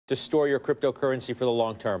to store your cryptocurrency for the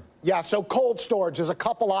long term? Yeah, so cold storage, there's a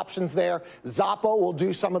couple options there. Zoppo will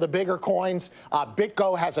do some of the bigger coins.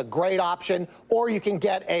 BitGo has a great option, or you can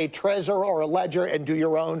get a Trezor or a Ledger and do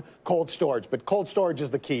your own cold storage. But cold storage is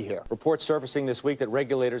the key here. Reports surfacing this week that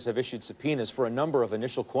regulators have issued subpoenas for a number of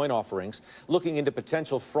initial coin offerings looking into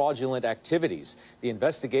potential fraudulent activities. The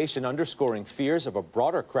investigation underscoring fears of a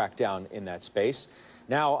broader crackdown in that space.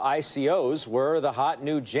 Now, ICOs were the hot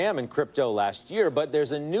new jam in crypto last year, but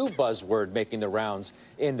there's a new buzzword making the rounds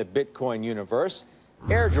in the Bitcoin universe: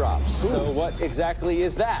 airdrops. So what exactly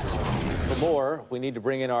is that? For more, we need to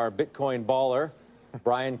bring in our Bitcoin baller,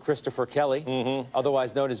 Brian Christopher Kelly,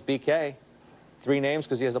 otherwise known as BK. 3 names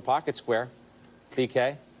because he has a pocket square.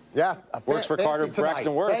 BK. Yeah. Works for Carter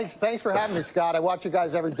Braxton Worth. Thanks for having me, Scott. I watch you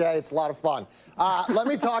guys every day. It's a lot of fun. Let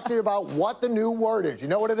me talk to you about what the new word is. You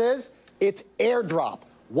know what it is? It's airdrop.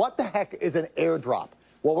 What the heck is an airdrop?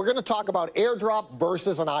 Well, we're going to talk about airdrop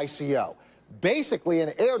versus an ICO. Basically, an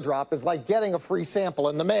airdrop is like getting a free sample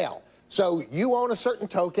in the mail. So you own a certain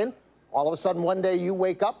token. All of a sudden, one day you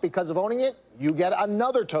wake up because of owning it, you get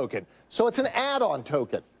another token. So it's an add-on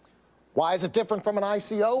token. Why is it different from an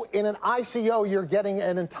ICO? In an ICO, you're getting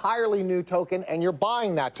an entirely new token and you're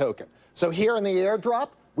buying that token. So here in the airdrop,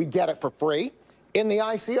 we get it for free. In the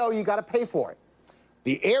ICO, you got to pay for it.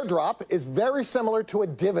 The airdrop is very similar to a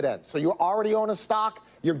dividend. So you already own a stock,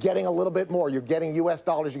 you're getting a little bit more. You're getting US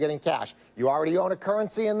dollars, you're getting cash. You already own a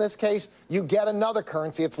currency in this case, you get another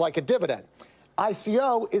currency. It's like a dividend.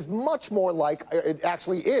 ICO is much more like, it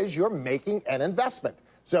actually is, you're making an investment.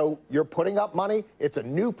 So you're putting up money, it's a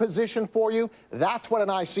new position for you. That's what an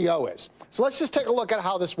ICO is. So let's just take a look at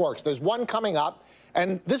how this works. There's one coming up,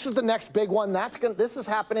 and this is the next big one. This is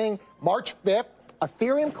happening March 5th.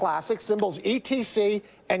 Ethereum Classic, symbols ETC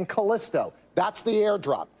and Callisto. That's the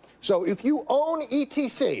airdrop. So if you own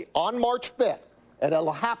ETC on March 5th, and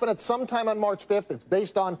it'll happen at some time on March 5th, it's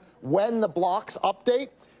based on when the blocks update,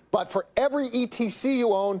 but for every ETC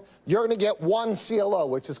you own, you're going to get one CLO,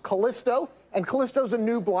 which is Callisto, and Callisto's a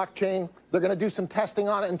new blockchain. They're going to do some testing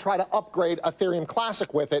on it and try to upgrade Ethereum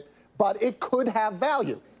Classic with it, but it could have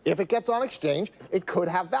value. If it gets on exchange, it could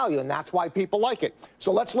have value, and that's why people like it.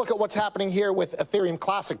 So let's look at what's happening here with Ethereum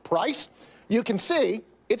Classic price. You can see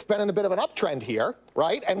it's been in a bit of an uptrend here,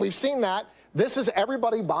 right? And we've seen that. This is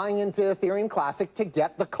everybody buying into Ethereum Classic to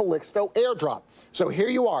get the Callisto airdrop. So here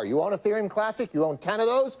you are. You own Ethereum Classic. You own 10 of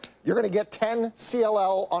those. You're going to get 10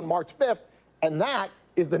 CLL on March 5th, and that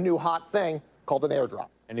is the new hot thing called an airdrop.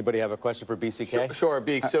 Anybody have a question for BCK? Sure,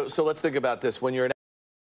 Beek. So let's think about this. When you're an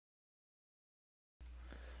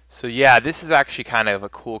So yeah, this is actually kind of a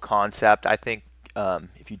cool concept. I think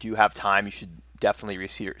if you do have time, you should definitely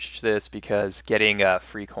research this, because getting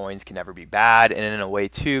free coins can never be bad. And in a way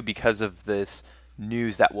too, because of this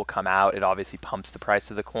news that will come out, it obviously pumps the price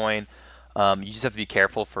of the coin. You just have to be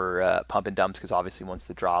careful for pump and dumps, because obviously once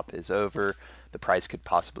the drop is over, the price could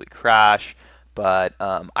possibly crash. But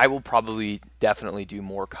I will probably definitely do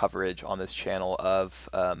more coverage on this channel of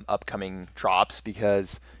upcoming drops,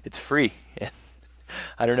 because it's free.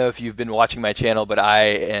 I don't know if you've been watching my channel, but I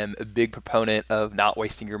am a big proponent of not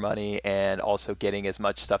wasting your money and also getting as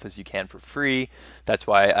much stuff as you can for free. That's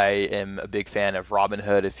why I am a big fan of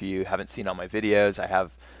Robinhood. If you haven't seen all my videos, I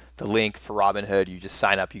have the link for Robinhood. You just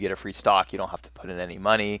sign up, you get a free stock. You don't have to put in any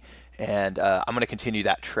money. And I'm going to continue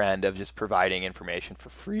that trend of just providing information for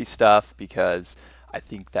free stuff, because I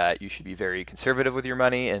think that you should be very conservative with your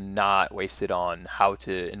money and not waste it on how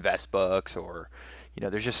to invest books, or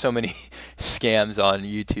there's just so many scams on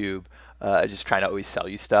YouTube just trying to always sell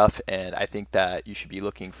you stuff. And I think that you should be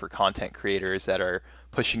looking for content creators that are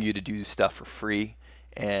pushing you to do stuff for free.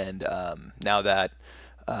 And now that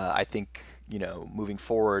I think, moving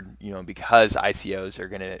forward, because ICOs are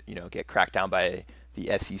going to, get cracked down by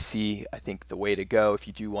the SEC, I think the way to go, if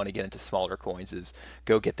you do want to get into smaller coins, is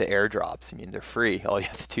go get the airdrops. I mean, they're free. All you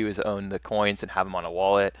have to do is own the coins and have them on a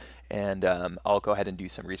wallet. And I'll go ahead and do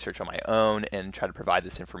some research on my own and try to provide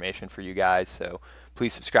this information for you guys. So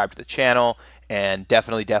please subscribe to the channel, and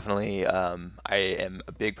definitely, I am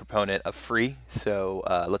a big proponent of free. So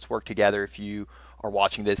let's work together. If you are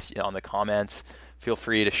watching this on the comments, feel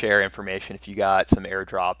free to share information if you got some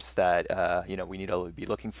airdrops that we need to be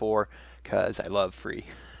looking for, because I love free.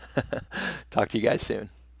 Talk to you guys soon.